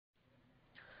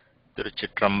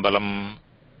திருச்சிற்றம்பலம்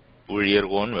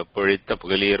ஊழியர்கோன் வெப்பொழித்த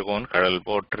புகழியர்கோன் கடல்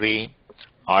போற்றி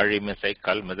ஆழிமிசை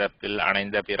கல்மிதப்பில்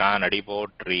அணைந்த பிரான் அடி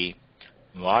போற்றி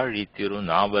வாழி திரு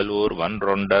நாவலூர்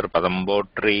வன்றொண்டர் பதம்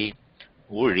போற்றி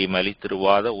ஊழிமலி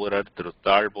திருவாத ஊரர்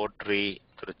திருத்தாள் போற்றி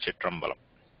திருச்சிற்றம்பலம்.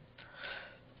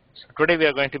 So today we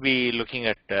are going to be looking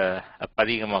at a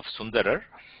padigam of Sundarar.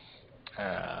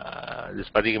 This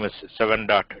padigam is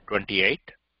 7.28.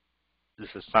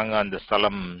 This is sung on the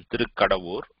Salam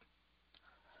Thirukadavur.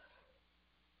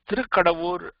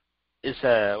 Thirukadavur is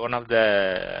one of the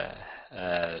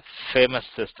famous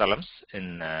salams in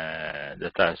the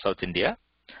South India.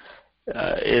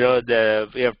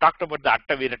 We have talked about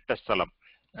the vīraṭṭam salam,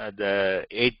 the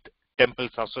 8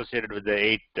 temples associated with the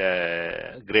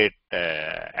 8 great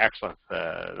acts of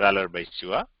valor by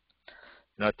Shiva.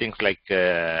 Things like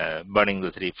burning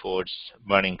the 3 forts,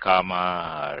 burning kama,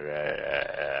 or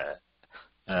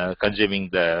consuming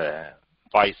the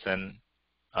poison,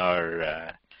 or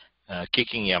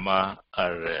kicking Yama,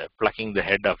 or plucking the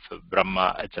head of Brahma,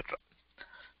 etc.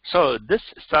 So this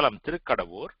salam,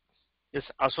 Thirukadavur, is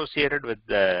associated with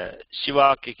the Shiva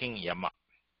kicking Yama.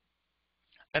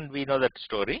 And we know that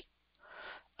story.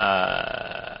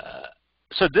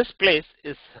 So this place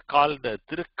is called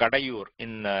Thirukadaiyur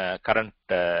in current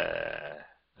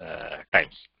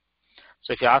times. So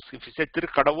if you say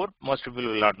Thirukadavur, most people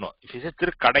will not know. If you say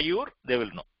Thirukadaiyur, they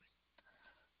will know.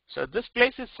 So this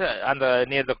place is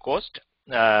near the coast.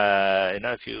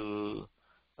 If you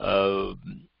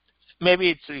maybe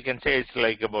you can say it's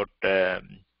like about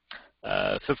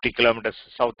 50 kilometers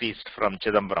southeast from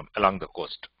Chidambaram along the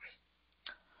coast.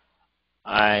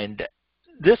 And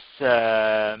this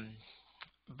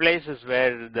place is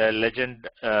where the legend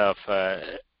of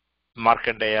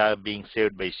Markandeya being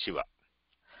saved by Shiva.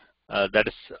 That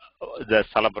is the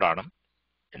Subramanian.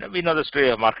 We know the story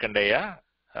of Markandeya.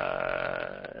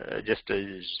 Just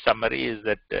a summary is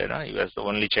that he was the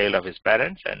only child of his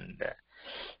parents, and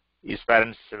his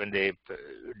parents, when they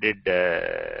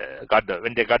got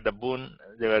the boon,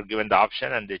 they were given the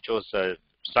option, and they chose a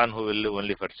son who will live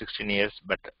only for 16 years,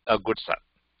 but a good son.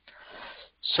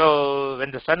 So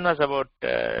when the son was about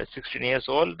 16 years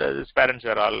old, his parents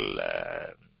were all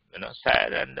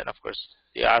sad, and then of course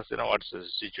he asked, what's the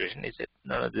situation? He said,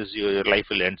 no, your life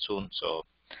will end soon. So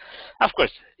of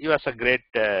course he was a great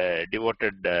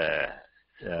devoted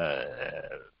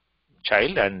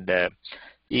child, and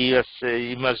he was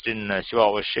immersed in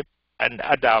Shiva worship. And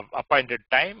at the appointed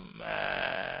time,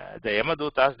 the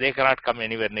Yamadutas, they cannot come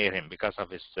anywhere near him because of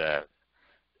his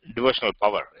devotional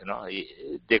power.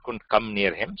 They couldn't come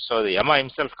near him. So the Yama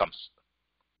himself comes.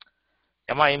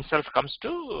 Yama himself comes to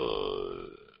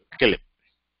kill him.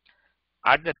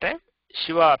 At the time,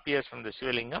 Shiva appears from the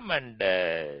Shivalingam and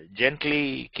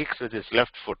gently kicks with his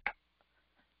left foot.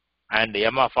 And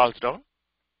Yama falls down,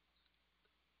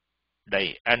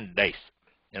 dies,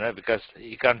 because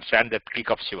he can't stand that kick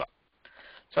of Shiva.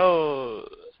 So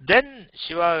then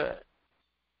Shiva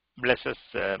blesses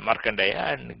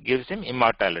Markandeya and gives him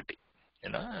immortality.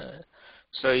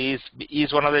 So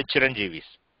he's one of the Chiranjeevis.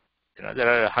 There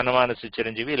are Hanuman is a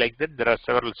Chiranjeevi, like that. There are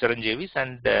several Chiranjeevis,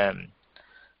 and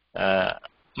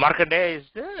Markandeya is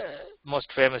the most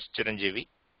famous Chiranjeevi.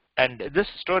 And this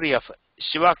story of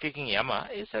Shiva kicking Yama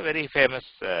is a very famous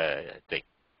thing.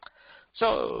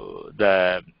 So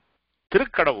the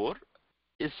Thirukadavur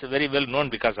is very well known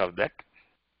because of that.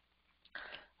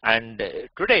 And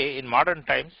today, in modern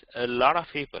times, a lot of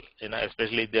people,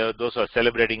 especially those who are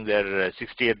celebrating their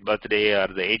 60th birthday or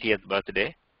the 80th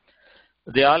birthday,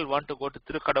 they all want to go to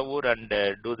Thirukadavur and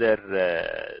do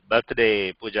their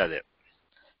birthday puja there.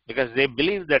 Because they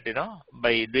believe that,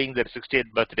 by doing their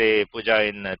 60th birthday puja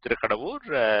in Thirukadavur,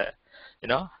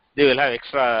 they will have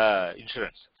extra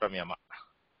insurance from Yama.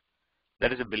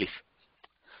 That is a belief.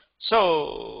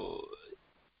 So,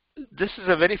 this is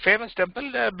a very famous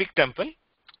temple, a big temple.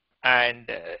 And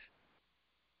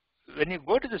when you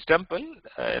go to this temple,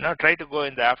 try to go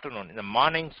in the afternoon. In the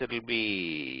mornings, it will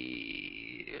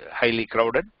be highly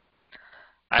crowded.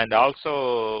 And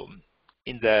also,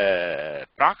 in the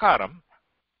prakaram,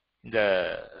 in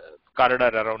the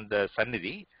corridor around the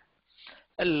Sannidhi,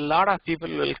 a lot of people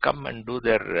will come and do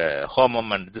their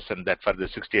homam and this and that for the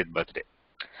 60th birthday.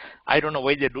 I don't know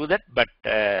why they do that, but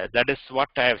that is what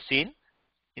I have seen.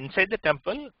 Inside the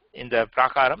temple, in the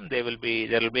prakaram, there will be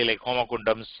like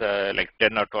homakundams, like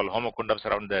 10 or 12 homakundams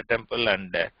around the temple,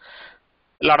 and a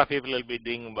lot of people will be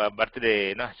doing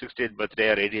birthday, 60th birthday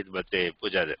or 80th birthday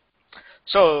puja there.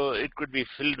 So it could be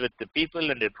filled with the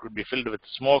people, and it could be filled with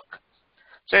smoke.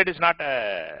 So it is not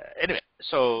anyway.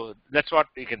 So that's what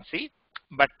you can see.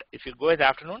 But if you go in the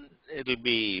afternoon, it will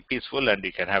be peaceful and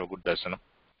you can have a good darsana.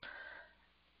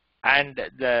 And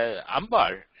the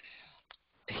Ambal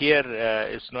here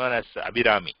is known as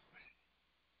Abhirami.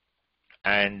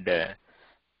 And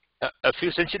a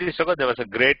few centuries ago, there was a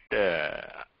great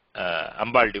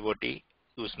Ambal devotee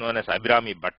who was known as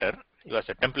Abhirami Bhattar. He was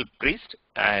a temple priest,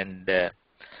 and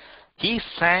he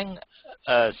sang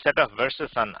a set of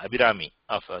verses on Abhirami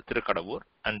of Thirukadavur,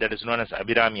 and that is known as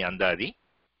Abhirami Andadi.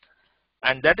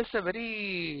 And that is a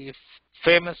very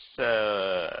famous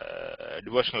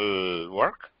devotional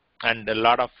work, and a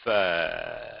lot of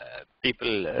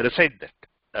people recite that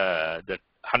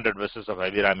 100 verses of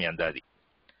Abhirami Andadi.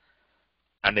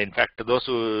 And in fact, those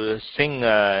who sing,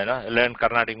 learn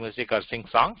Carnatic music or sing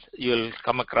songs, you will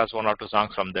come across one or two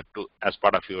songs from that too, as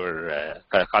part of your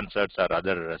concerts or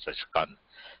other such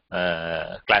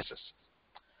classes.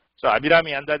 So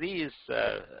Abhirami Andadi is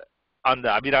on the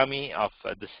Abhirami of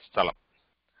this Salam.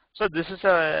 So this is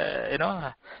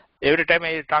every time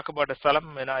I talk about a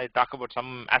Salam, I talk about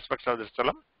some aspects of the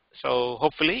Salam. So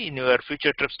hopefully in your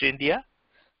future trips to India,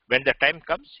 when the time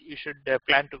comes, you should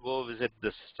plan to go visit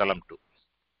this Salam too.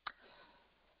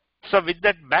 So with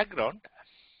that background,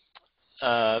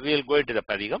 we will go into the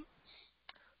padigam.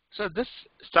 So this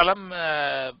Salam,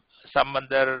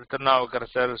 Sambandar,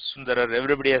 Tirunavukkarasar, Sundarar,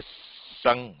 everybody has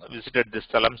visited this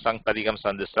Salam, sung padigams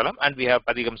on this Salam, and we have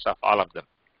padigams of all of them.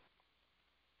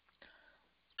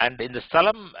 And in the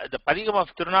Salam, the padigam of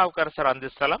Tirunavukkarasar on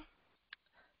this Salam,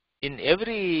 in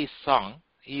every song,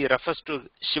 he refers to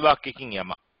Shiva kicking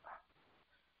Yama.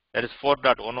 That is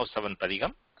 4.107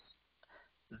 padigam.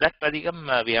 That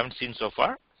padigam we haven't seen so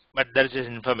far, but there is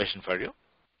information for you.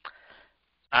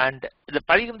 And the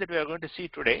padigam that we are going to see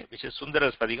today, which is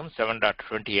Sundarar's padigam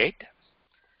 7.28,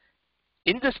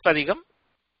 in this padigam,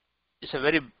 it's a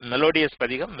very melodious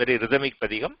padigam, very rhythmic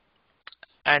padigam,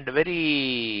 and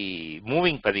very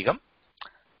moving padigam.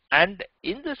 And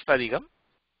in this padigam,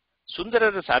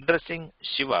 Sundarar is addressing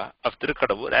Shiva of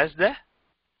Thirukadavur as the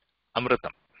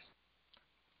Amritam.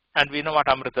 And we know what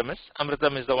Amritam is.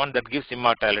 Amritam is the one that gives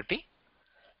immortality.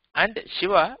 And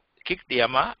Shiva kicked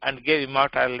Yama and gave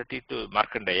immortality to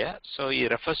Markandeya. So he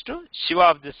refers to Shiva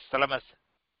of this Salam as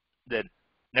the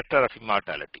nectar of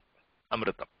immortality,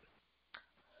 Amritam.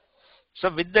 So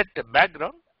with that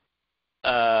background,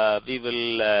 we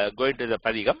will go into the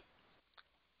padigam.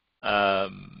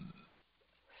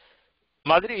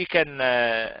 Madhuri, you can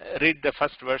read the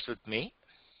first verse with me.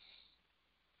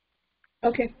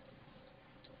 Okay.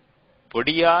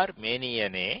 poḍiyār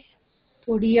mēniyanē,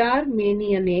 poḍiyār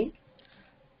mēniyanē,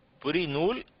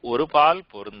 puri-nūl ஒரு பால்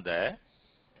பொருந்த,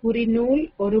 puri-nūl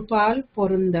ஒரு பால்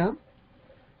porunda,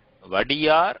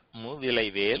 vaḍiyār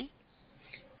mūvilai-vēl,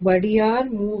 vaḍiyār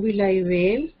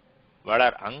mūvilai-vēl,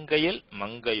 vaڵar aṅgaiyil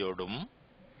maṅgaiyoḍum,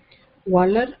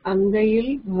 vaڵar aṅgaiyil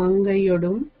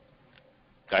maṅgaiyoḍum,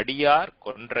 kadiyār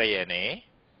கொன்றையனே,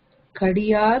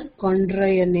 kadiyār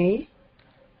கொன்றையனே,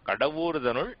 kaḍavūr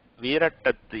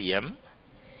vīraṭṭத்து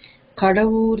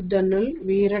kaḍavūr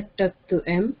vīraṭṭத்து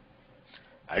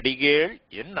அடிகேள்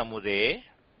என் அமுதே,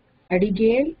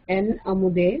 அடிகேள் என்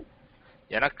அமுதே,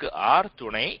 எனக்கு R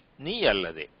துணை நீ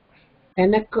அல்லதே.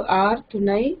 எனக்கு R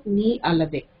துணை நீ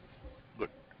அல்லதே.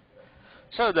 Good.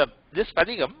 So this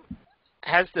padigam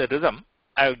has the rhythm.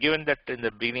 I have given that in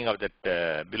the beginning of that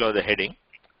below the heading.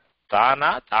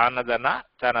 Tānā, tānadanā,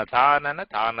 tānana,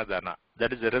 tānadanā.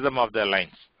 That is the rhythm of the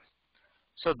lines.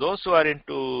 So those who are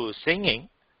into singing,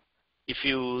 if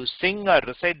you sing or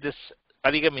recite this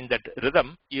padigam in that rhythm,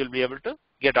 you will be able to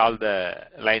get all the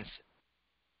lines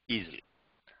easily.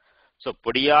 So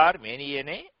poḍiyār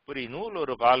mēniyanē, puri-nūl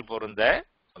ஒரு பால் பொருந்த,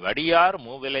 vaḍiyār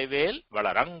mūvilai-vēl,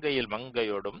 vaڵar aṅgaiyil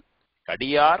maṅgaiyoḍum,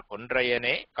 kadiyār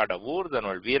கொன்றையனே, kaḍavūr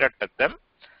vīraṭṭam,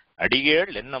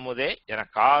 அடிகேள் என் அமுதே,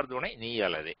 எனக்கு R துணை நீ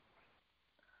அல்லதே.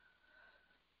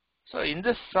 So in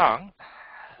this song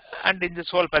and in this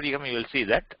whole padigam, you will see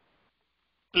that,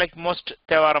 like most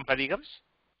tēvāram padigams,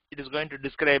 it is going to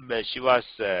describe Shiva's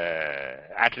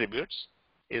attributes,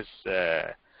 his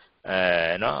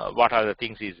what are the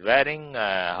things he is wearing,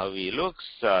 how he looks,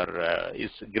 or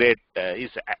his great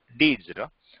his deeds,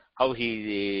 how he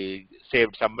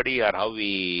saved somebody or how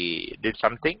he did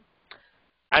something.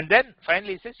 And then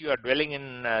finally he says, you are dwelling in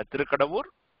Thirukadavur,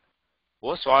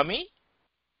 O Swami,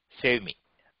 save me.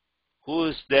 Who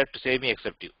is there to save me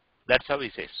except you? That's how he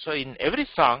says. So in every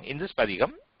song in this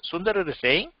padigam, Sundarar is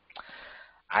saying,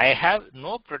 I have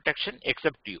no protection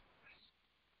except you.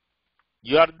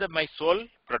 You are my sole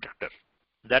protector.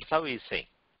 That's how he is saying.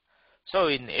 So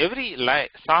in every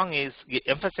song is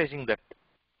emphasizing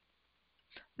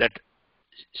that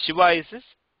Shiva is his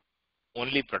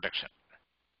only protection.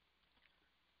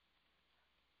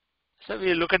 So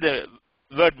we look at the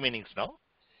word meanings now.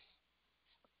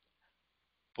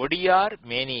 podiyār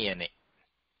mēniyanē.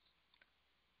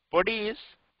 Podi is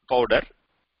powder.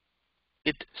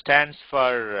 It stands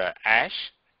for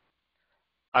ash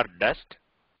or dust.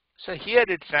 So here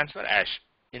it stands for ash.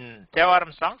 In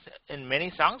Thevaram songs, in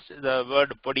many songs, the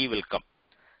word podi will come.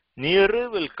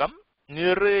 Niru will come.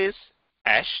 Niru is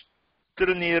ash.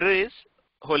 Niru is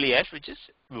holy ash, which is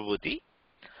vibhuti.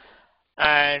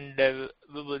 And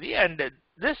vibhuti, and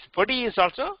this podi is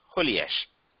also holy ash.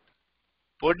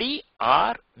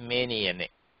 Poḍiyār mēniyanē.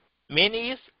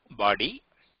 Meni is body.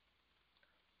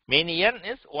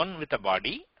 MEniyanē is one with a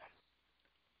body.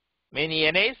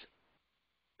 MEniyanē is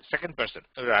second person,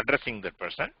 addressing that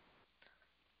person.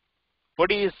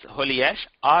 Podi is holy ash.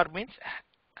 R means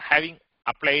having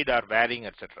applied or wearing,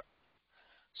 etc.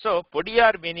 So,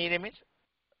 podiyār mēniyanē means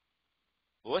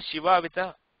O Shiva with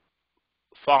a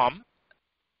form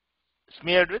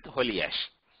smeared with holy ash.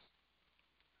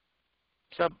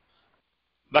 So,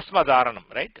 Bhasma Dharanam,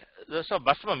 right? So,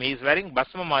 Bhasmam, he is wearing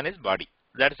Bhasmam on his body.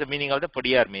 That is the meaning of the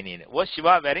podiyār mēniyanē. O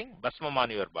Shiva wearing Bhasmam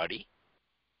on your body.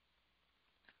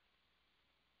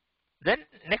 Then,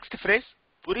 next phrase,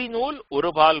 puri-nūl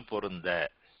urubal porunda.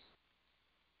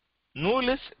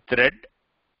 Nūl is thread.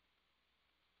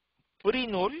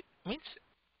 Puri-nūl means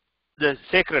the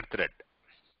sacred thread.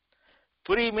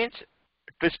 Puri means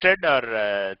twisted,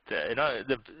 or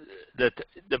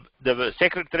the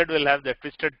sacred thread will have the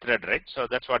twisted thread, right? So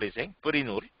that's what he's saying,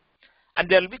 puri-nūl. And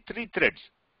there will be 3 threads.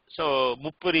 So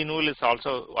puri-nūl is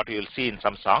also what you will see in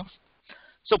some songs.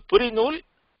 So puri-nūl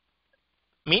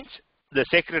means the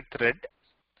sacred thread.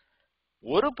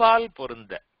 Oru pal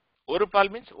porunda. Oru pal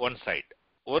means one side.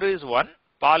 Oru is one,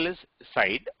 pal is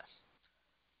side.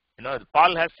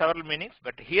 Pal has several meanings,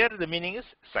 but here the meaning is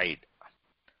side.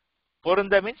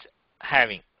 Porunda means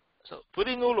having. So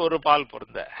puri-nūl oru pal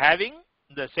porunda, having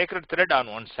the sacred thread on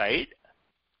one side.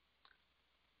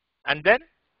 And then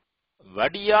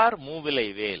vaḍiyār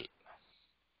mūvilai-vēl.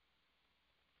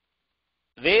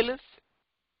 Veil is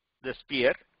the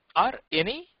spear or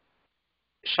any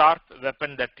sharp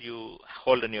weapon that you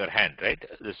hold in your hand, right?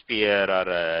 The spear or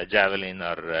a javelin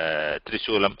or a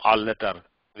trishulam, all that are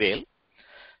veil.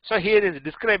 So here is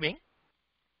describing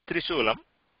trishulam.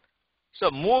 So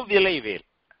mūvilai-vēl.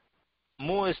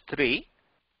 Mu is 3.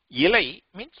 Ilai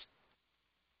means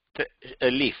a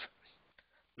leaf.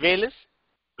 Veil is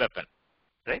weapon,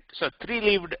 right? So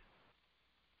 3-leaved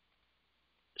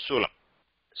shulam.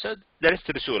 So there is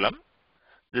trishulam.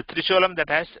 The trishulam that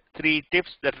has 3 tips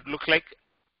that look like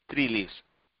 3 leaves.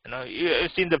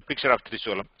 You've seen the picture of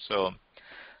trishulam. So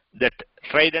that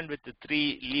trident with the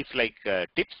 3 leaf-like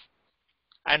tips,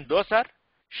 and those are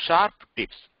sharp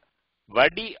tips.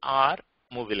 Vaḍiyār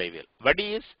mūvilai-vēl.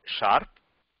 Vaḍi is sharp,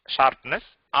 sharpness.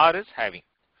 R is having.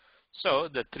 So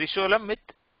the trishulam with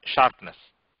sharpness.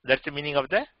 That's the meaning of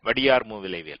the vaḍiyār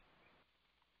mūvilai-vēl.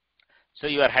 So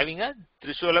you are having a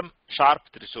trishulam, sharp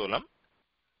trishulam.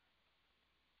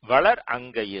 vaڵar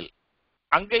aṅgaiyil.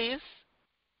 Aṅgai is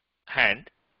hand.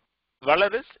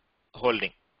 vaڵar is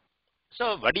holding.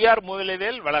 So vaḍiyār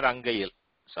mūvilai-vēl, vaڵar aṅgaiyil.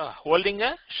 So holding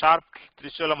a sharp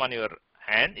trishulam on your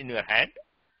hand, in your hand.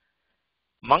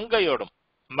 Maṅgaiyoḍum.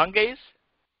 Mangai is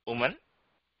woman.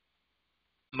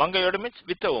 Maṅgaiyoḍum means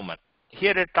with a woman.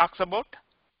 Here it talks about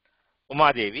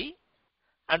Umadevi.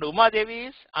 And Umadevi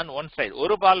is on one side.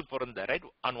 Orupal porunda, right?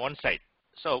 On one side.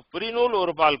 So puri-nūl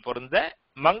orupal porunda,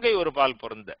 Mangai orupal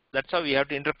porunda. That's how we have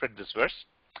to interpret this verse.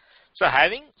 So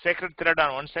having sacred thread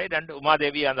on one side and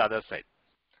Umadevi on the other side.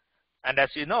 And as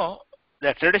you know,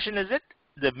 the tradition is it,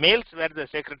 the males wear the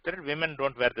sacred thread, women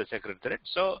don't wear the sacred thread.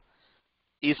 So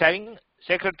he is having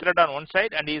sacred thread on one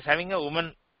side and he is having a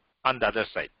woman on the other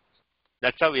side.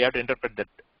 That's how we have to interpret that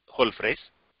whole phrase.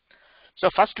 So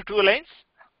first 2 lines,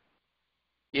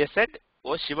 he has said,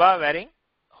 O Shiva wearing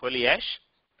holy ash,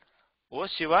 O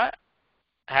Shiva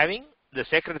having the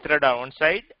sacred thread on one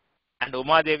side and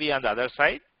Umadevi on the other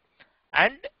side,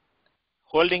 and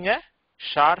holding a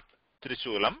sharp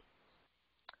trishulam.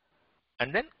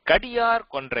 And then kadiyār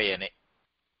kondrayane.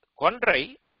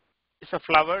 Kondrai is a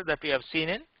flower that we have seen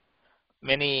in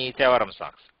many Thevaram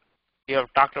songs. We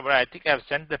have talked about, I think I have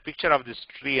sent the picture of this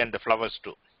tree and the flowers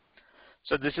too.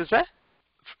 So this is a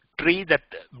tree that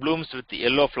blooms with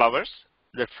yellow flowers,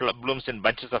 that blooms in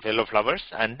bunches of yellow flowers,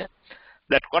 and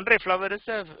that kondrai flower is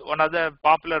one of the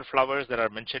popular flowers that are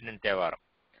mentioned in Thevaram.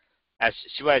 As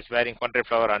Shiva is wearing kondrai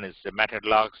flower on his matted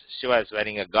locks, Shiva is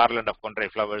wearing a garland of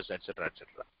kondrai flowers, etc., etc.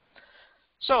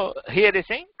 So here is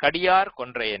saying kadiyār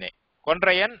kondrayane.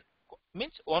 Kondrayan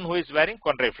means one who is wearing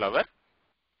kondrai flower.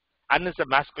 An is a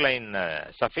masculine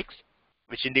suffix,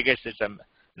 which indicates it's a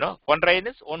kondrayan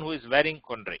is one who is wearing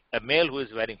kondrai, a male who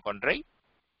is wearing kondrai.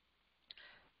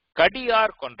 Kadiyār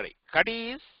Kondrai.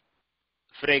 Kadi is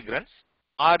fragrance,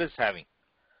 R is having.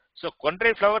 So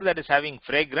Kondrai flower that is having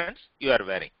fragrance, you are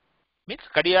wearing. Means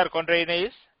Kadiyār Kondrai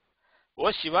is,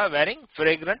 O Shiva wearing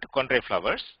fragrant Kondrai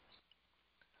flowers.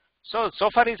 So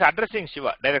far he is addressing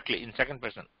Shiva directly in second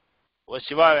person. O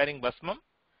Shiva wearing Basmam,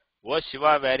 O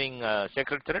Shiva wearing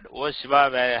sacred thread, O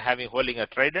Shiva holding a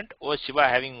trident, O Shiva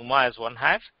having Uma as one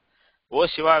half, O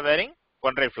Shiva wearing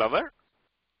Kondrai flower.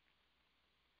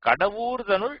 kaḍavūr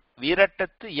தனுள்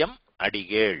vīraṭṭattu M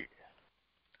adigil.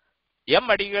 M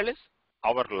adigil is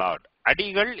our Lord.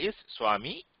 Adigil is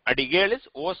Swami. Adigil is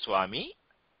O Swami.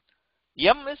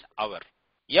 M is our.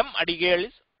 M adigil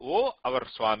is O our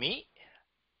Swami.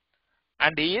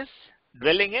 And he is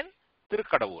dwelling in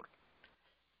Thirukadavur.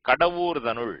 kaḍavūr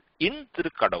தனுள் in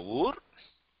Thirukadavur.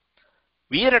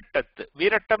 vīraṭṭattu.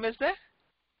 Vīraṭṭam is the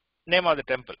name of the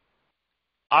temple.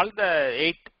 All the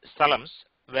 8 stalams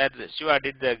where Shiva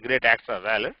did the great acts of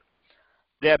valor,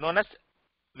 they are known as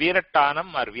vīraṭṭānam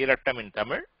or vīraṭṭam in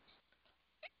Tamil.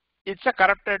 It's a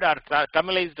corrupted or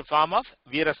Tamilized form of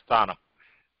vīrasthanam.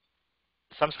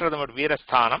 Sanskrit word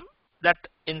vīrasthanam, that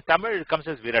in Tamil it comes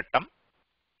as vīraṭṭam.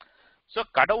 So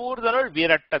kaḍavūr தனுள்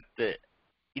vīraṭṭattu,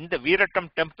 in the Vīraṭṭam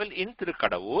temple in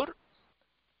Thirukadavur,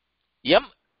 M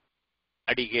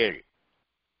adigil,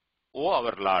 O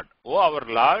our Lord. O our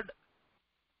Lord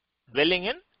dwelling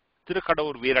in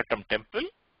Thirukadavur Vīraṭṭam temple.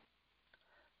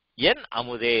 Yen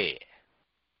amude.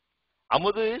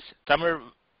 Amudu is Tamil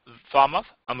form of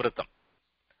amritam.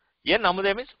 Yen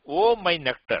amude means O my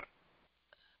nectar.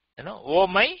 O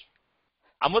my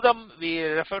amudam we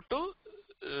refer to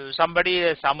somebody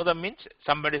as amudam means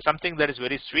something that is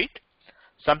very sweet,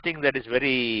 something that is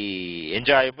very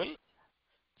enjoyable,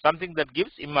 something that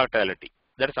gives immortality.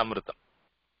 That is amritam.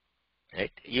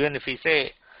 Right? Even if we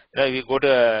say, you go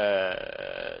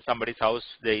to somebody's house,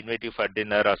 they invite you for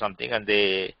dinner or something, and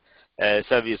they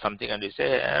serve you something, and you say,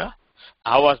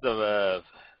 how was the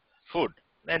food?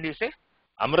 And you say,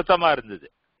 amritama irundhathu.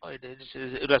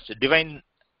 It was divine,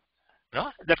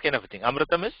 that kind of a thing.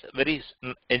 Amritam is very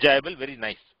enjoyable, very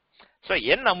nice. So,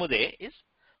 yen amude is,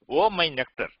 O my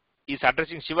nectar. He is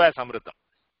addressing Shiva as amritam.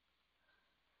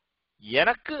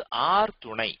 Yanakku aar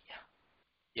thunai.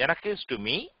 Yanakku is to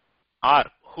me, aar,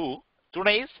 who,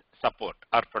 thunai is support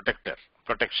or protector,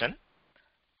 protection.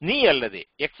 Ni allade,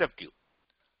 except you.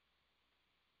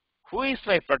 Who is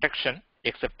my protection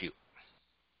except you?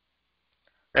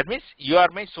 That means you are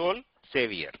my sole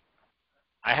savior.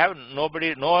 I have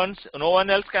nobody, no one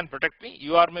else can protect me.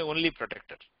 You are my only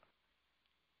protector.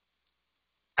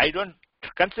 I don't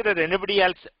consider anybody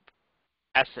else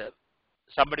as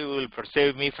somebody who will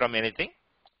save me from anything.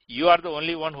 You are the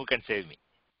only one who can save me.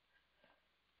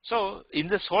 So, in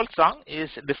this whole song is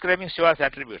describing Shiva's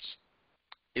attributes,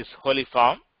 his holy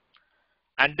form,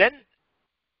 and then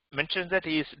mentions that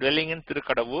he is dwelling in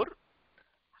Thirukadavur,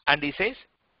 and he says,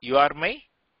 you are my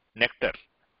nectar,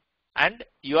 and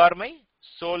you are my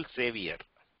sole savior,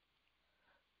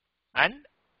 and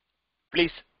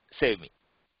please save me.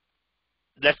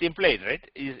 That's implied, right?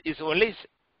 Is only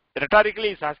rhetorically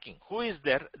is asking, who is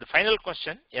there? The final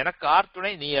question, Yanakku aar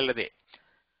thunai nee allade.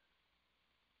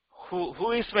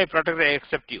 Who is my protector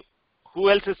except you? Who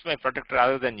else is my protector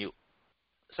other than you?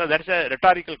 So that's a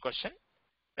rhetorical question.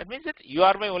 That means that you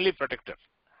are my only protector.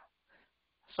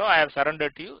 So I have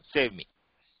surrendered to you, save me.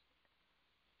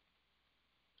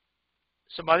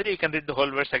 So Madhuri, you can read the whole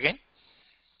verse again.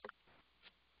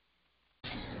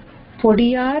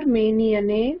 podiyār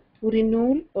mēniyanē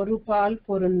puri-nūl oru-pāl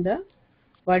porunda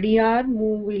vaḍiyār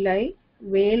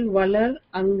mūvilai-vēl vaڵar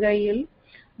aṅgaiyil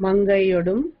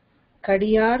maṅgaiyoḍum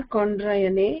kadiyār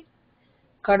kondrayanē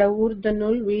kaḍavūr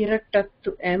தனுள்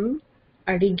vīraṭṭattu M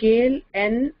adigil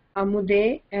en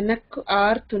amude yanakku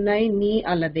aar thunai nee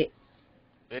allade.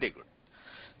 Very good.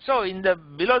 So in the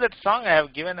below that song I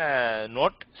have given a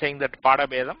note saying that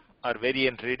padabedam or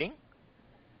variant reading.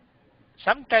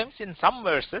 Sometimes in some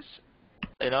verses,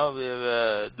 there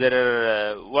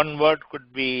are one word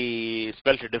could be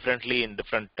spelled differently in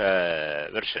different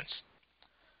versions.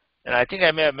 And I think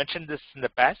I may have mentioned this in the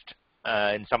past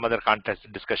in some other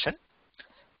context discussion.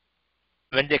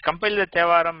 When they compile the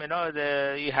tēvāram,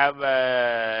 you have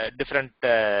different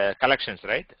collections,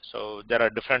 right? So there are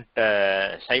different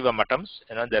Saiva matams.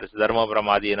 There is Dharma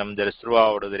Brahmadinam, there is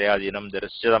Thiruvāvadudurayadinam, there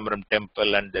is Chidambaram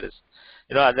temple, and there is,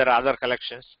 there are other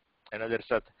collections. There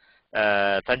is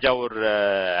a Tanjavur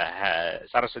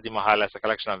Saraswati Mahal as a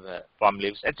collection of palm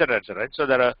leaves, etc., etc. Right? So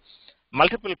there are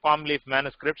multiple palm leaf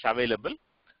manuscripts available,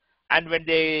 and when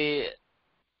they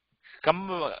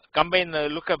combine,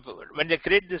 look up, when they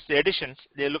create these editions,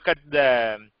 they look at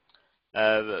the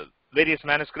various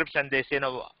manuscripts and they say,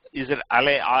 Is it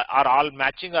are all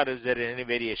matching, or is there any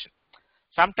variation?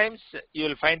 Sometimes you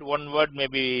will find one word may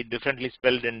be differently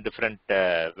spelled in different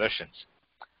versions.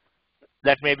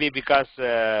 That may be because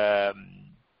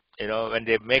when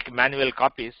they make manual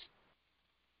copies,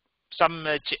 some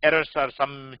errors or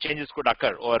some changes could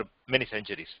occur over many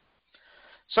centuries.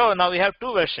 So now we have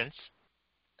two versions,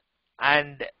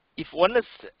 and if one is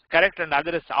correct and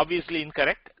other is obviously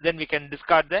incorrect, then we can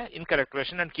discard the incorrect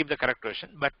version and keep the correct version.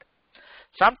 But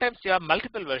sometimes you have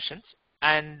multiple versions,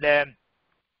 and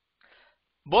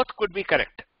both could be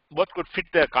correct. Both could fit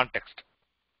the context.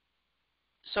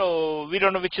 So we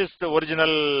don't know which is the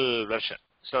original version.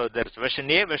 So there's version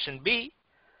A, version B,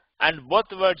 and both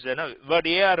words, word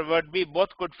A or word B, both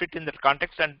could fit in that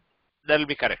context, and that will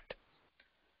be correct.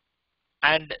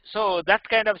 And so that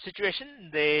kind of situation,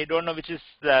 they don't know which is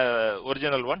the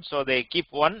original one, so they keep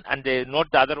one and they note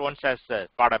the other ones as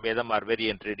padhigam or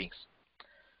variant readings.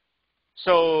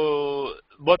 So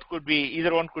both could be,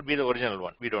 either one could be the original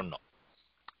one, we don't know.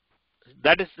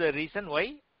 That is the reason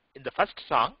why in the first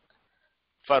song,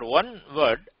 for one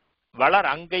word, vaڵar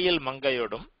aṅgaiyil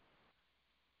maṅgaiyoḍum,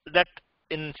 that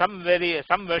in some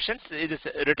versions it is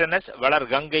written as vaڵar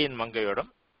gangai in maṅgaiyoḍum,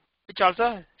 which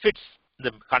also fits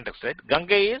the context, right?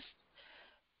 Gangai is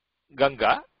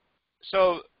Ganga.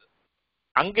 So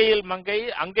aṅgaiyil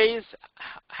Angai is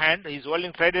hand, he is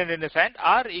holding trident in his hand,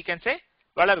 or you can say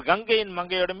vaڵar gangai in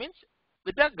maṅgaiyoḍum means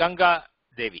with the Ganga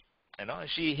Devi.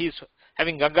 He is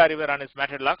having Ganga river on his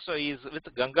matted lock, so he is with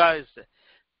Ganga, is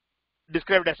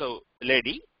described as a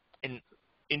lady in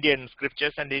Indian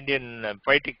scriptures and Indian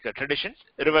poetic traditions.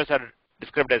 Rivers are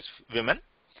described as women,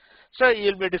 so he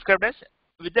will be described as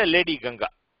with the lady Ganga.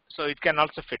 So it can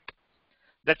also fit.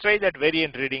 That's why that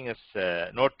variant reading is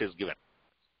note is given.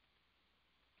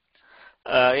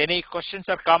 Any questions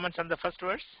or comments on the first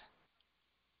verse?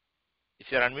 If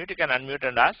you are unmute, you can unmute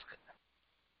and ask.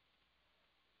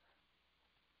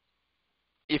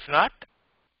 If not,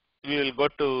 we will go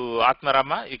to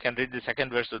Atmarama. You can read the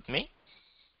second verse with me.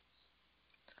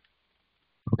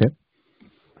 Okay.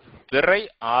 Pirai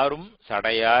aarum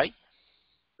sadayai.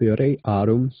 Pirai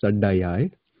aarum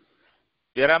sadayai.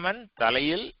 Piraman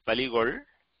talayil pali-koḻ.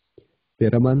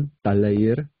 Piraman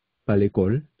talayir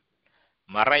pali-koḻ.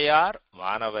 Marayar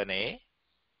vanavane.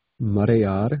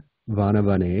 Marayar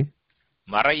vanavane.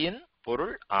 Marayin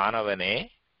porul aanavane.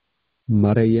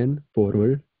 Marayin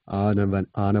porul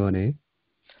aanavane.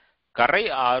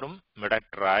 Karai aarum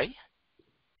midattrai.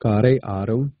 Karai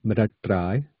aarum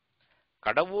midattrai.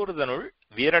 Kaḍavūr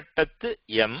vīraṭṭam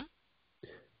yam.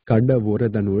 Kaḍavūr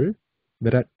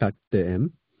vīraṭṭam.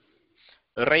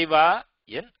 இறைவா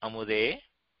என் அமுதே.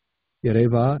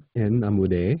 இறைவா என்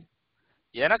அமுதே.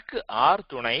 எனக்கு R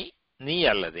துணை நீ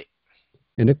அல்லதே.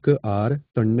 எனக்கு R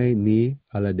துணை நீ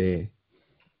அல்லதே.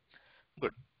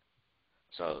 Good.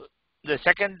 So the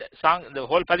second song, the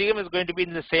whole padigam is going to be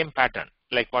in the same pattern,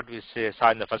 like what we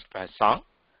saw in the first song,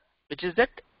 which is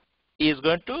that he is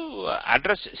going to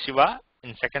address Shiva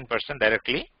in second person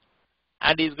directly,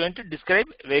 and he is going to describe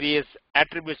various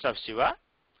attributes of Shiva.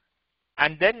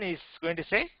 And then he is going to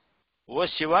say, O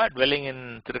Shiva dwelling in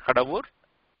Thirukadavur,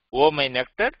 O my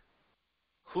nectar,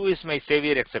 who is my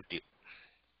savior except you?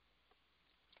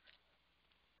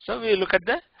 So we look at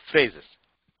the phrases.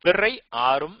 Pirai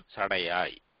aarum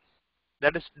sadayai.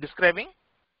 That is describing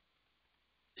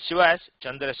Shiva as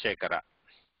Chandrasekhara.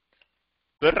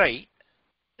 Pirai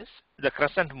is the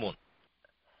crescent moon.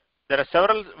 There are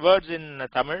several words in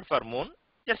Tamil for moon,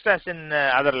 just as in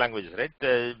other languages, right?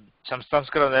 Some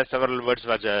Sanskrit there are several words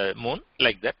for moon,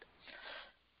 like that.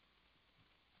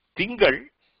 Tingal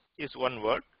is one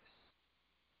word.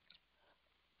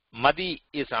 Madi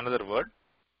is another word.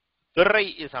 Pirai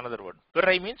is another word.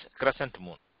 Pirai means crescent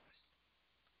moon.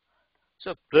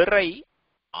 So Pirai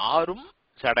aarum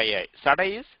sadayai. Sadai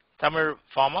is Tamil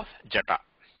form of jata.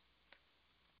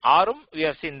 Aarum, we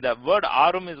have seen the word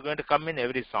aarum is going to come in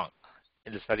every song.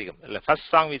 In this padigam. The first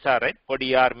song we saw, right?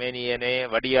 poḍiyār, mēniyanē,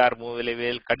 vaḍiyār,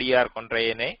 mūvilai-vēl, kadiyār,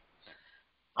 kontrayanē.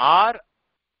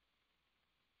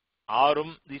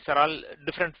 Aarum, these are all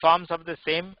different forms of the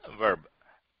same verb,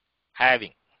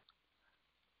 having.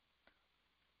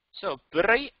 So,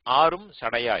 pirai aarum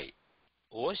sadayai.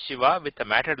 O Shiva with the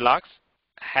matted locks,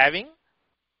 having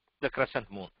the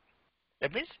crescent moon.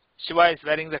 That means Shiva is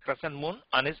wearing the crescent moon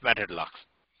on his matted locks.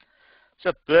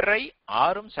 So, pirai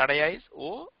aarum sadayai is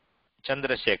O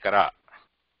Chandrasekhara,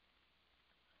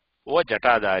 O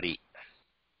Jatadari.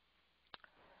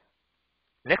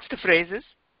 Next phrase is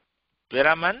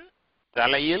Piraman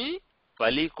talayil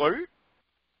pali-koḻ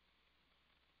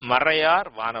Marayar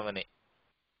vanavane.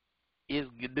 He is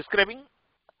describing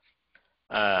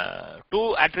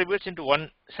two attributes into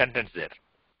one sentence there.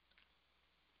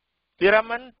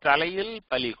 Piraman talayil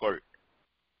pali-koḻ.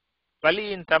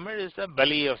 Pali in Tamil is the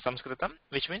bali of Sanskritam,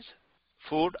 which means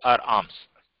food or alms.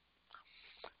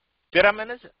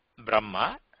 Piraman is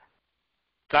Brahma.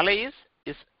 Talai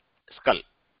is skull.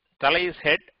 Talai is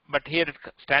head, but here it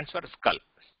stands for skull.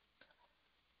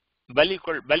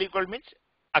 Pali-koḻ means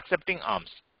accepting alms.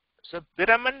 So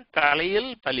Piraman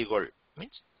talayil pali-koḻ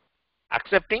means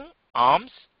accepting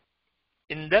alms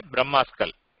in the Brahma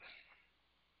skull.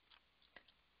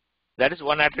 That is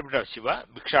one attribute of Shiva,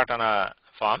 Bhikshatana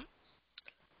form.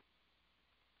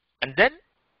 And then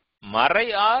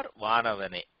Marayar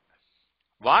Vanavane.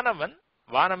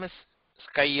 Vanam is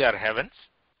sky or heavens.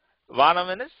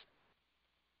 Vanavan is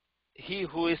he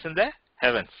who is in the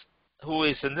heavens, who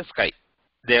is in the sky.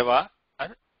 Deva.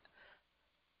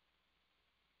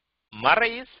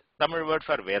 Marai is Tamil word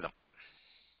for Vedam.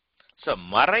 So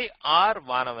Marayar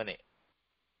Vanavane.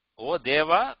 O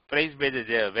Deva, praised by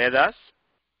the Vedas,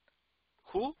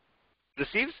 who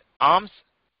receives alms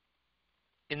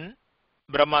in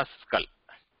Brahma's skull.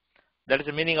 That is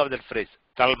the meaning of that phrase.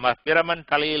 Piraman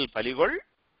talayil pali-koḻ,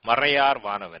 Marayar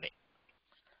Vanavane.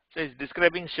 So it's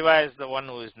describing Shiva as the one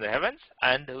who is in the heavens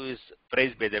and who is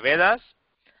praised by the Vedas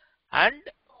and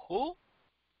who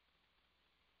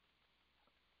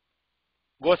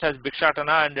goes as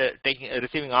Bhikshatana and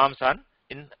receiving alms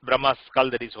in Brahma's skull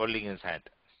that he is holding in his hand.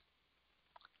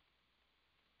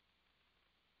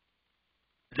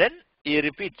 Then he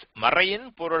repeats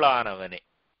Marayin Purulanavane.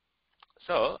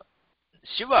 So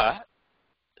Shiva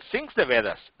sings the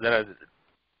Vedas. There are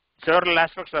several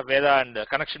aspects of Veda and the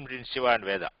connection between Shiva and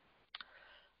Veda.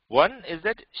 One is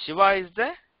that Shiva is the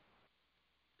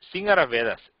singer of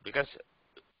Vedas, because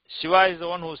Shiva is the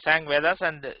one who sang Vedas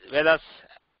and Vedas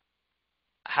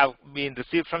have been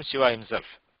received from Shiva himself.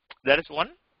 That is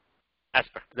one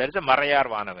aspect. That is a Marayar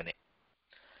Vanavane.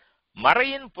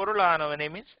 Marayin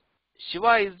Purulanavane means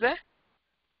Shiva is the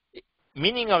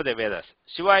meaning of the Vedas.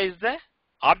 Shiva is the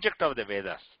object of the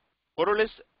Vedas. Purul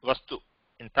is Vastu.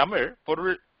 In Tamil,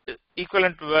 Purul,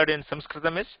 equivalent word in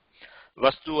Sanskritam is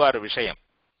Vastu or Vishayam.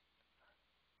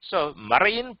 So,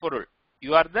 Marayin Purul,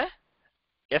 you are the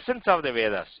essence of the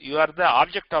Vedas. You are the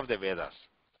object of the Vedas.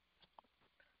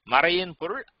 Marayin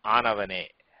Purul Anavane.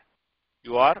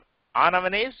 You are,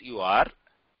 Anavane is you are,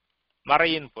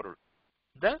 Marayin Purul,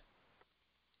 the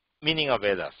meaning of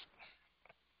Vedas.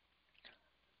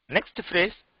 Next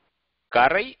phrase,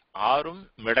 Karai Arum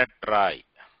Midatrai.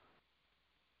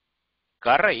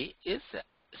 Karai is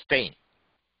stain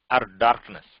or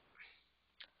darkness.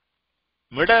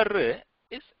 Midar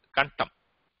is kantam.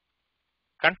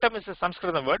 Kantam is a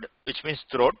Sanskrit word which means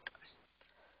throat.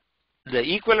 The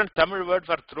equivalent Tamil word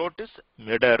for throat is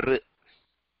midar.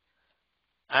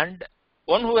 And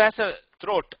one who has a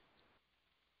throat,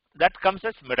 that comes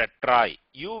as midatrai.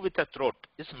 You with a throat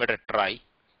is midatrai.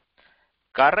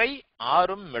 Karai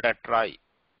Arum Midatrai.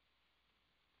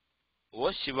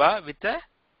 O Shiva with a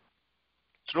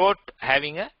throat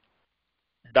having a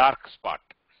dark spot.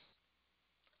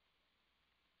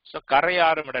 So Karai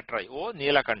Arum Midatrai. O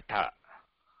Nilakantha.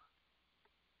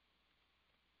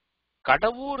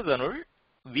 Kaḍavūr Thanuļ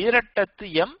vīraṭṭatu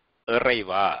yam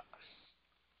iraiva.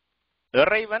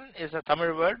 Iraivan is a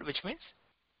Tamil word which means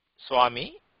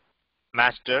Swami,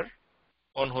 Master,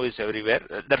 one who is everywhere.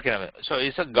 That kind of, so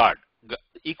it's a God.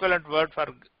 Equivalent word for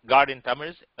God in Tamil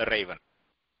is Iraivan.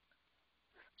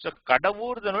 So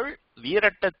Kaḍavūr Thanuļ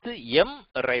vīraṭṭatu yam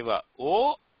iraiva.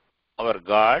 O our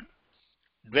God,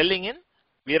 dwelling in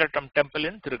vīraṭṭam temple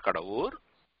in Thirukadavur.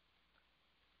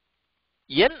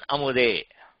 Yen amude.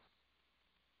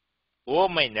 O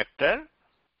my nectar,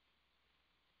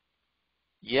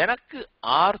 Yanakku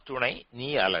aar thunai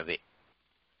nee alade.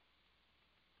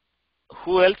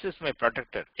 Who else is my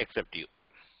protector except you?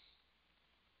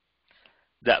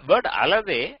 The word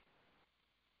alade,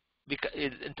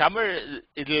 in Tamil,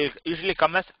 it will usually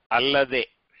come as allade.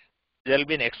 There will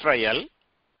be an extra L.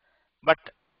 But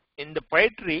in the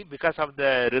poetry, because of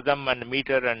the rhythm and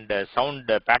meter and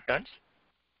sound patterns,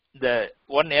 the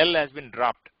one L has been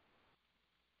dropped.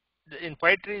 In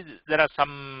poetry, there are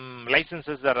some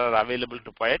licenses that are available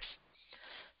to poets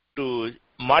to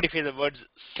modify the words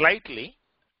slightly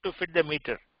to fit the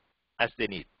meter as they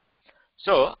need.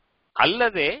 So,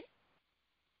 allade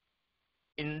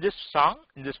in this song,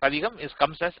 in this padigam,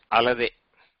 comes as alade.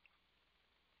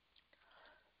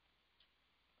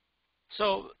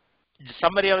 So, the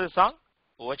summary of the song,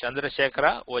 O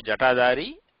Chandrasekhara, O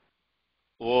Jatadhari,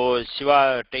 O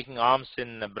Shiva taking alms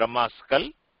in Brahma's skull,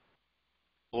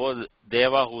 O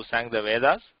Deva who sang the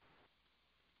Vedas,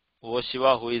 O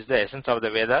Shiva who is the essence of the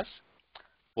Vedas,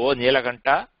 O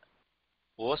Nilakanta,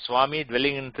 O Swami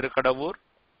dwelling in Thirukadavur,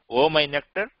 O my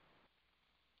nectar,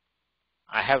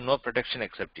 I have no protection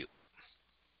except you.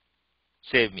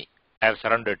 Save me. I have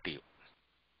surrendered to you.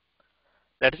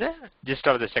 That is the gist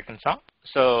of the second song.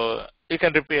 So you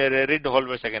can read the whole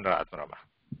verse again, Atmarama.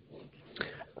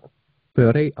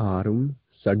 பிறை ஆறும்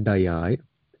சட்டையாய்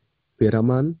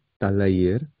பிரமன்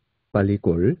தலையீர்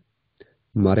பali-koḻ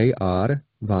மறை R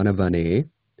வானவனே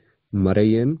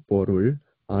மறையின் பொருள்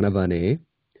ஆனவனே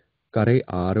கரை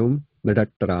ஆறும்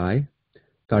மிடற்றாய்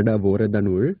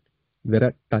கடவுரதனுள்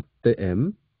விரட்டத்து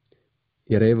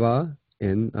இறைவா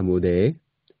என் அமுதே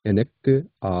எனக்கு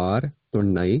R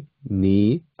துணை நீ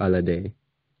அல்லதே.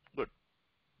 Good.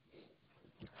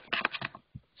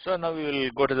 So now we will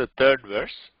go to the third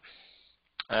verse.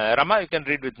 Rama, you can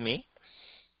read with me.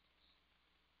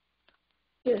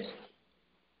 Yes.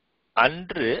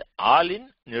 அன்று ஆலின்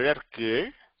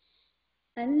நிழற்கீழ்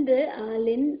அன்று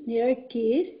ஆலின்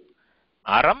நிழற்கீழ்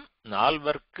அறம்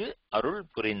நால்வர்க்கு அருள்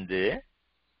புரிந்து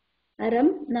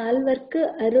அறம் நால்வர்க்கு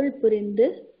அருள் புரிந்து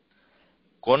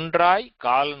கொன்றாய்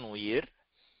காலன் உயிர்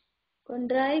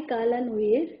கொன்றாய் காலன்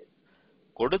உயிர்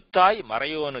கொடுத்தாய்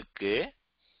மறையோனுக்கு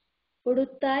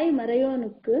கொடுத்தாய்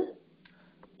மறையோனுக்கு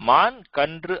மான்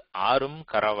கன்று ஆறும்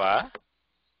கரவா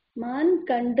மான்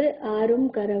கன்று ஆறும்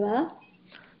கரவா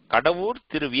கடவூர்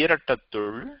திரு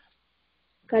வீரட்டத்துள்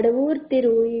கடவூர்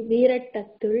திரு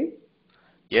வீரட்டத்துள்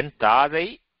என் தாதை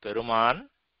பெருமான்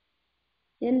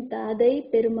என் தாதை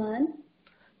பெருமான்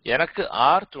எனக்கு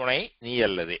ஆர் துணை நீ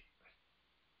அல்லதே.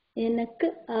 எனக்கு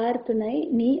ஆர் துணை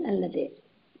நீ அல்லதே.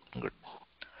 Good.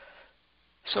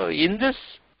 So in this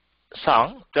song,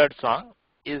 third song,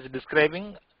 is describing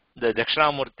the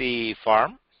Dakshinamurti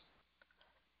form,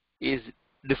 is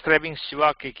describing Shiva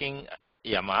kicking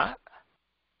Yama.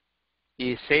 He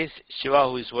says Shiva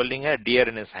who is holding a deer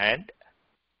in his hand,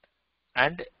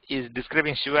 and is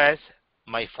describing Shiva as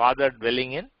my father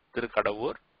dwelling in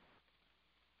Thirukadavur.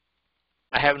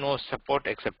 I have no support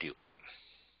except you.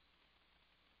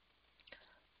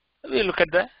 We look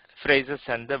at the phrases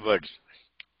and the words.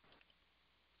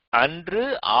 அன்று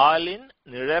ஆலின்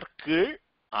நிழற்கீழ்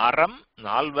அறம்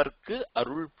நால்வர்க்கு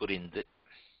அருள் புரிந்து.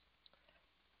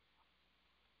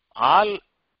 All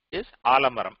is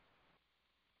alamaram.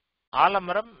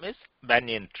 Alamaram is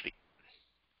banyan tree.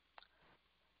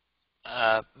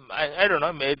 I don't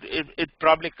know. It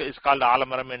probably is called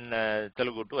alamaram in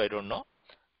Telugu too. I don't know.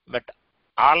 But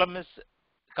alam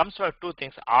comes from two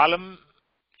things. Alam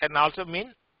can also mean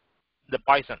the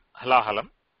poison, halahalam.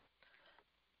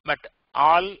 But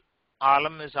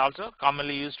alam is also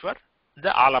commonly used for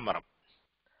the alamaram.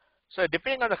 So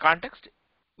depending on the context,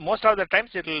 most of the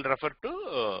times it will refer to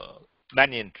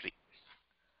banyan tree.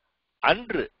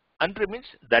 Andru means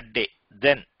that day,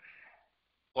 then,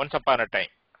 once upon a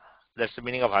time. That's the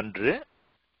meaning of andru,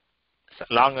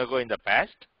 long ago in the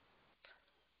past.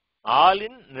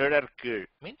 Alin nidarkil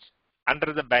means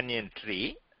under the banyan tree.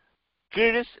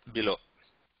 Kil is below.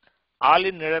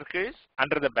 Alin nidarkil is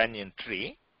under the banyan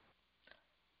tree.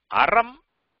 Aram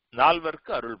nalvarku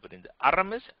arul purindu.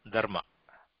 Aram is dharma.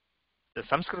 The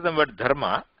Sanskrit word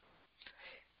dharma,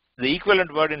 the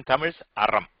equivalent word in Tamil is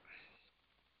aram.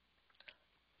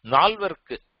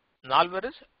 Nalvarku. Nalvar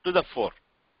is to the four.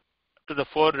 To the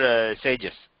four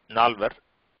sages. Nalvar.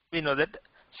 We know that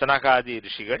Sanakadi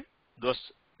Rishigal, those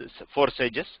four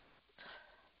sages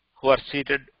who are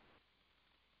seated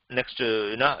next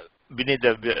to, beneath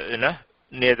the,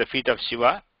 near the feet of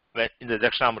Shiva in the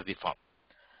Dakshinamurti form.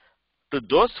 To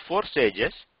those four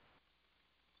sages,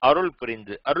 Arul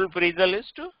Purindu. Arul Puridal is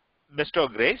to bestow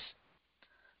grace.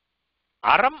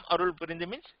 Aram Arul Purindu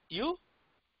means you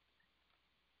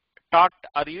taught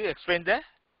or you explained the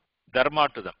dharma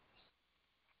to them.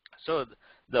 So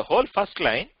the whole first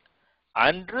line,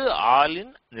 Andru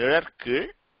Alin Nidarkil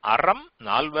Aram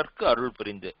Nalvarku Arul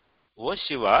Purindu. O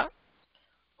Shiva,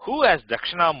 who as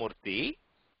Dakshinamurti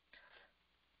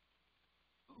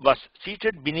was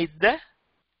seated beneath the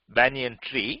banyan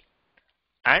tree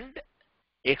and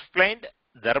explained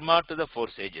dharma to the four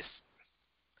sages.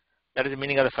 That is the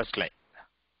meaning of the first line.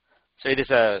 So it is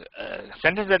a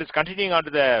sentence that is continuing on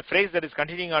to the phrase that is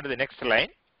continuing on to the next line.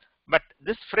 But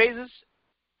this phrase is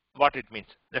what it means.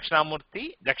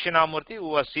 Dakshinamurti who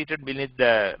was seated beneath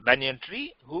the banyan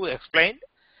tree, who explained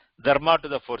dharma to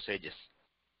the four sages.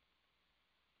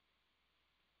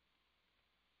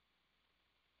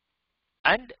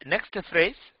 And next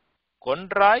phrase,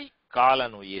 Kondrai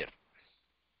Kalanuyir.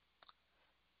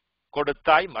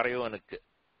 Koduttai Marayonukku.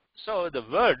 So the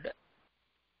word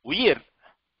Uyir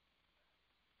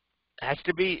has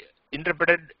to be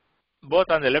interpreted both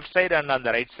on the left side and on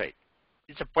the right side.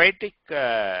 It's a poetic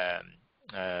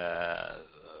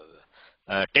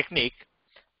technique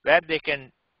where they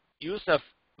can use a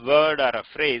word or a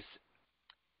phrase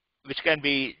which can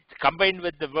be combined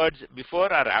with the words before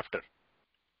or after.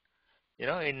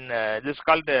 In this is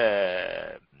called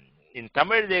in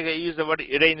Tamil they use the word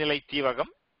idainilai thīvāram,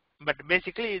 but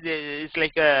basically it's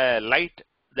like a light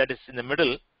that is in the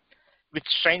middle which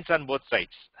shines on both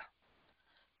sides.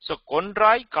 So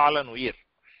kondrai kalan uyir,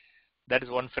 that is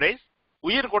one phrase.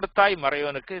 Uyir koduttai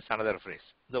marayonuku is another phrase.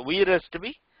 The uyir has to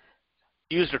be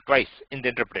used twice in the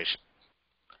interpretation.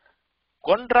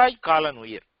 Kondrai kalan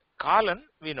uyir. Kalan,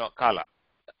 we know, kala,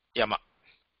 yama.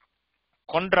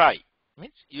 Kondrai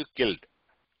means you killed.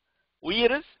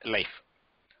 Uyir is life.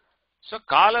 So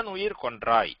kalan uyir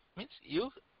kondrai means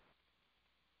you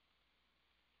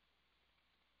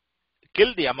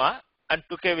killed Yama and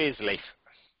took away his life.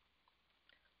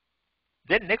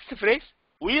 Then next phrase,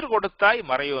 uyir koduttai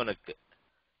marayonukku.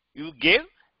 You gave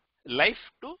life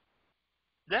to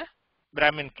the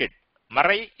Brahmin kid.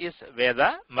 Marai is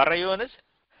Veda. Marayon is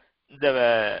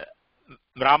the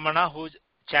Brahmana who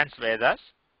chants Vedas.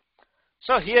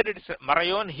 So here it is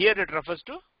Marayon, here it refers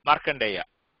to Markandeya.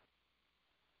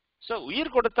 So uyir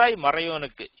koduttai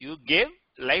marayonukku. You gave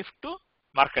life to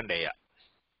Markandeya.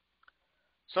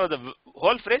 So the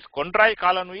whole phrase, kondrai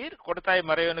kalan uyir koduttai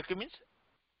marayonukku means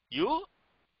you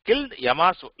killed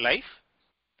Yama's life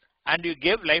and you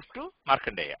gave life to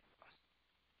Markandeya.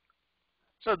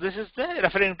 So this is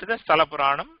referring to the Sthala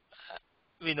Puranam.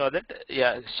 We know that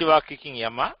Shiva kicking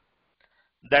Yama,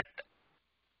 that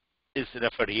is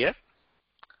referred here.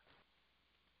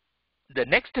 The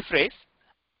next phrase,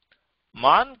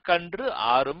 man kandru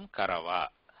aarum karava.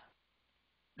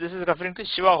 This is referring to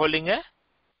Shiva holding a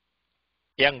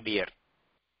young deer.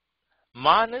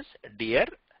 Man is deer.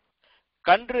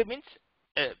 Kandru means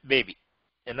baby.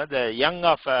 The young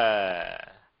of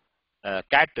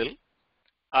cattle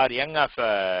or young of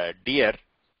deer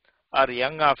or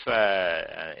young of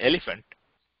elephant.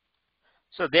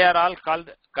 So they are all called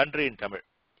kandru in Tamil.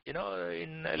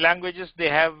 In languages they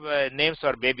have names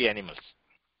for baby animals.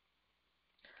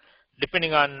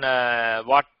 Depending on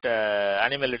what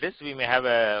animal it is, we may have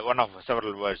one of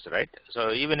several words, right?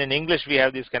 So even in English we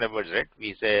have these kind of words, right?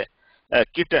 We say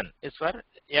kitten is for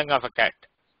young of a cat.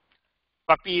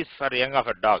 Puppy is for young of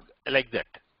a dog, like that.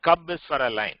 Cub is for a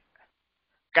lion.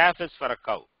 Calf is for a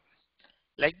cow.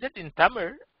 Like that in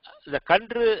Tamil, the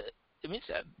kandru means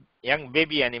a young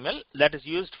baby animal that is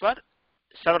used for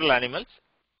several animals.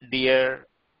 Deer,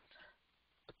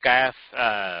 calf,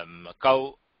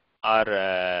 cow or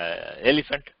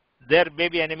elephant. Their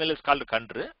baby animal is called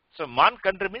kandru. So man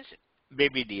kandru means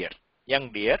baby deer,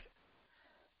 young deer.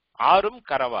 Aarum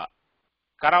karava.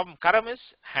 Karam is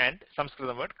hand,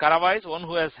 Sanskrit word. Karava is one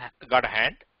who has got a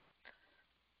hand.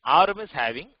 Aarum is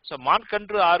having. So man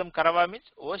kandru aarum karava means,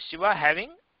 oh Shiva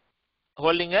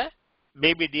holding a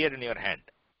baby deer in your hand.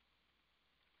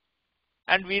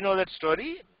 And we know that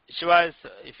story. Shiva is,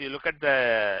 if you look at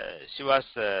the Shiva's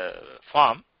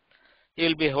form, he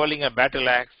will be holding a battle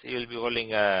axe, he will be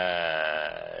holding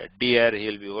a deer, he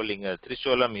will be holding a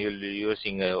trishulam, he will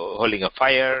be holding a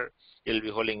fire, he will be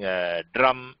holding a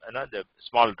drum, the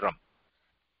small drum,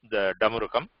 the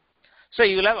damurukam. So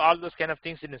he will have all those kind of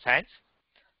things in his hands.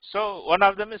 So one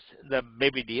of them is the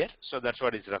baby deer. So that's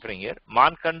what he's referring here.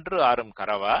 Man kandru aarum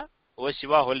karava. O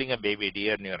Shiva holding a baby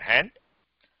deer in your hand.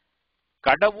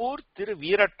 Kaḍavūr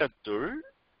vīraṭṭam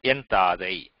en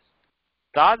tādai.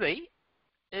 Tādai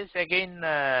is again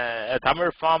a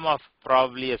Tamil form of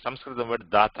probably a Sanskrit word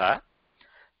data.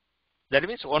 That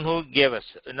means one who gave us,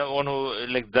 one who,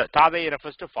 like the tādai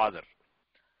refers to father.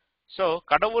 So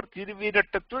Kaḍavūr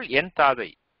vīraṭṭam en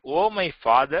tādai. O my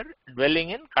father dwelling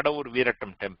in Kaḍavūr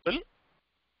Vīraṭṭam temple.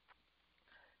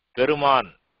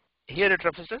 Peruman. Here it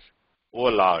refers to O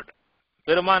Lord.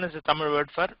 Peruman is a Tamil word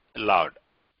for Lord,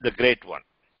 the great one.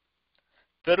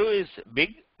 Peru is big,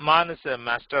 man is a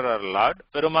master or Lord,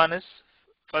 Peruman is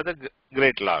for the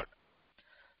great Lord.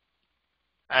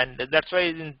 And that's why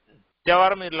in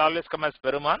tēvāram it will always come as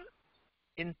Peruman.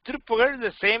 In Thirukadavur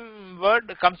the same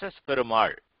word comes as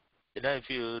Perumal. If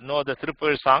you know the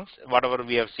Thirukadavur songs, whatever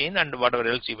we have seen and whatever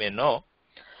else you may know,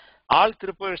 all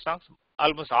Thirukadavur songs,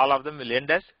 almost all of them will end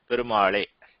as Perumale.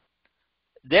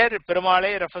 There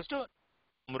Perumale refers to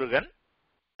Murugan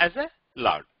as a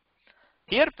Lord.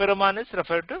 Here Peruman is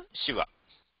referred to Shiva.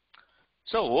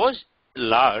 So, O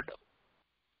Lord,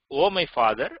 O my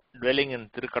father, dwelling in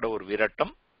Thirukadavur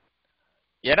Vīraṭṭam,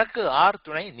 Yanakku aar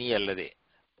thunai nee allade.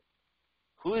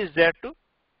 Who is there to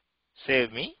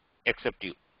save me except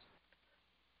you?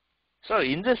 So,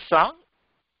 in this song,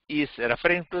 he is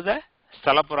referring to the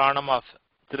Sthala Puranam of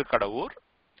Thirukadavur,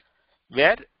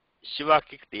 where Shiva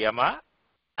kicked Yama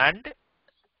and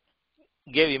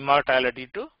gave immortality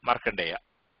to Markandeya.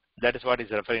 That is what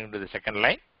is referring to the second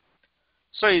line.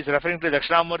 So he is referring to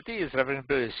Dakshinamurti, he is referring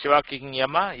to Shiva kicking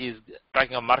Yama, he is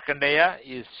talking of Markandeya,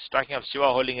 he is talking of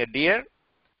Shiva holding a deer,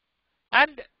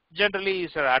 and generally he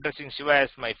is addressing Shiva as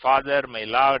my father, my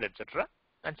lord, etc.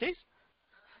 And says,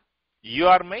 you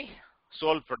are my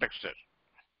sole protector.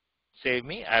 Save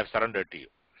me, I have surrendered to you.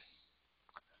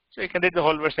 So you can read the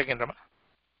whole verse again, Rama.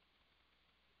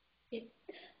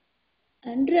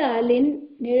 அன்று ஆலின்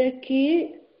நிழற்கீழ்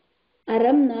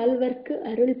அறம் நால்வர்க்கு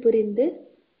அருள் புரிந்து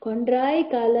கொன்றாய்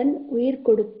காலன் உயிர்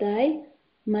கொடுத்தாய்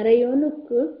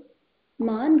மறையோனுக்கு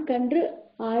மான் கன்று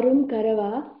ஆறும்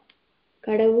கரவா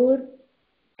கடவூர்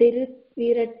திரு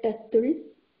வீரட்டத்துள்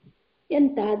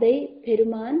என் தாதை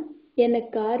பெருமான்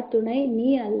எனக்கார் துணை நீ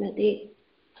அல்லதே.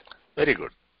 Very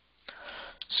good.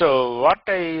 So what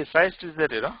I suggest is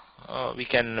that, we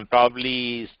can probably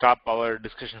stop our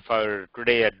discussion for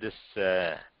today at this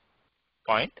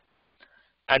point,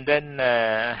 and then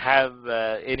have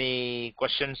any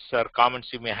questions or comments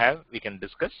you may have, we can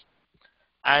discuss.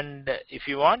 And if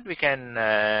you want, we can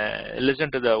listen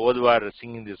to the Oduvar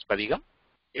singing this padigam,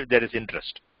 if there is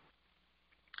interest.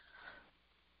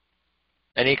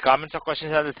 Any comments or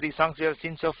questions on the three songs you have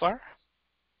seen so far?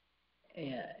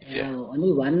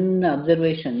 Only one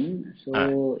observation. So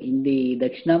in the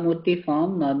Dakshinamurti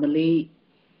form, normally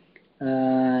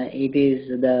it is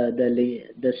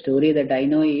the story that I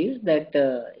know is that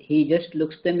he just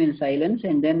looks them in silence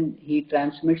and then he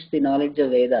transmits the knowledge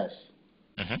of Vedas.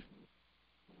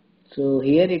 So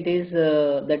here it is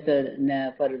that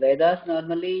for Vedas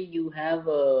normally you have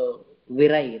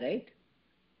Virai, right?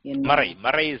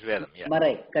 Marai is Vedam. Yeah.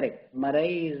 Marai, correct.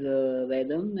 Marai is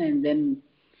Vedam, and then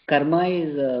Karma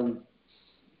is,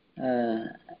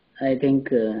 I think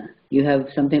you have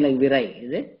something like Virai,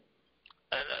 is it?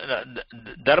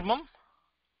 Dharmam?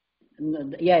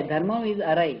 Yeah, Dharmam is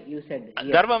Arai, you said.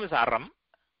 Yes. Dharmam is Aram.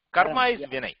 Karma is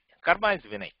Vinay. Karma is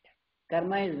Vinay.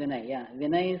 Karma is Vinay, yeah.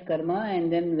 Vinay is Karma, and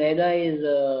then Veda is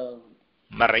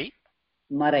Marai.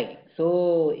 Marai. So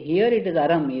here it is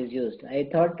Aram is used. I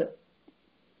thought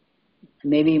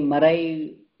maybe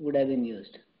Marai would have been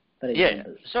used. Yeah.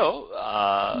 So,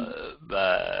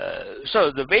 so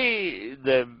the way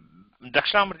the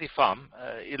Dakshinamurti form,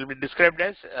 it will be described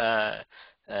as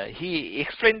he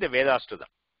explained the Vedas to them.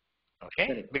 Okay,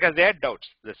 correct. Because they had doubts.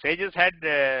 The sages had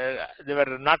they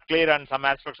were not clear on some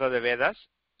aspects of the Vedas.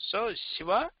 So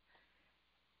Shiva,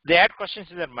 they had questions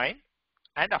in their mind,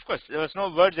 and of course there was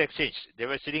no words exchanged. They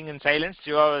were sitting in silence.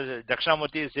 Shiva,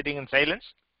 Dakshinamurti is sitting in silence.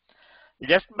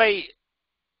 Just by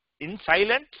in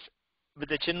silence, with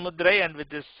the Chinmudrai and with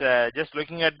this just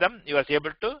looking at them, he was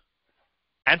able to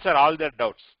answer all their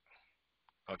doubts.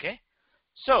 Okay,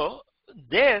 so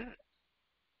there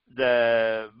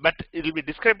but it will be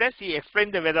described as he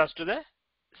explained the Vedas to the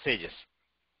sages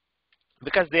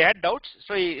because they had doubts.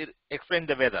 So he explained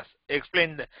the Vedas,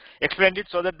 explained it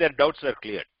so that their doubts were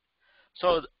cleared.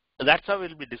 So that's how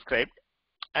it will be described.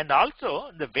 And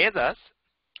also the Vedas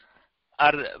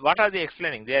are, what are they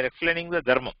explaining? They are explaining the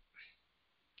Dharma.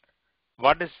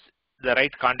 What is the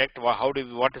right conduct?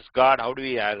 What is God? How do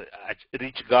we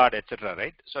reach God, etc.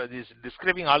 Right? So it is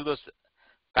describing all those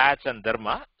paths and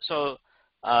dharma. So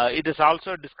it is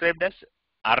also described as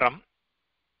Aram,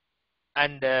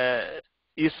 and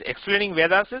is explaining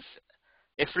Vedas is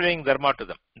explaining dharma to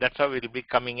them. That's how it will be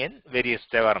coming in various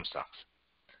tēvāram songs.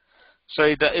 So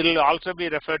it will also be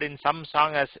referred in some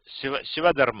song as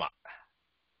Shiva Dharma.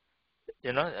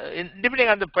 Depending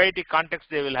on the poetic context,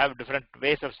 they will have different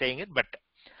ways of saying it,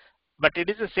 but it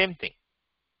is the same thing.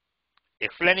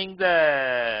 Explaining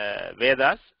the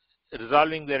Vedas,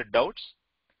 resolving their doubts,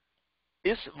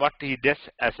 is what he does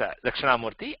as a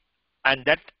Dakshinamurti, and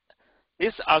that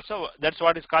is also, that's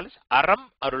what is called as Aram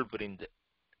Arul Purindu.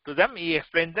 To them, he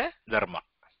explained the Dharma.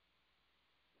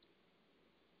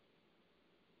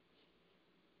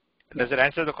 Does that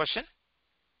answer the question?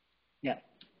 Yeah.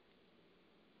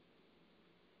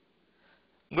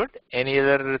 Good. Any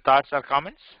other thoughts or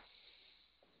comments?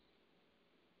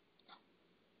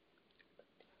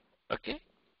 Okay.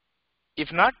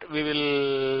 If not, we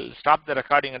will stop the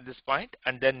recording at this point,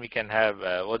 and then we can have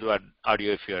Oduvar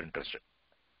audio if you are interested.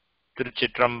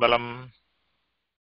 Tiruchitrambalam.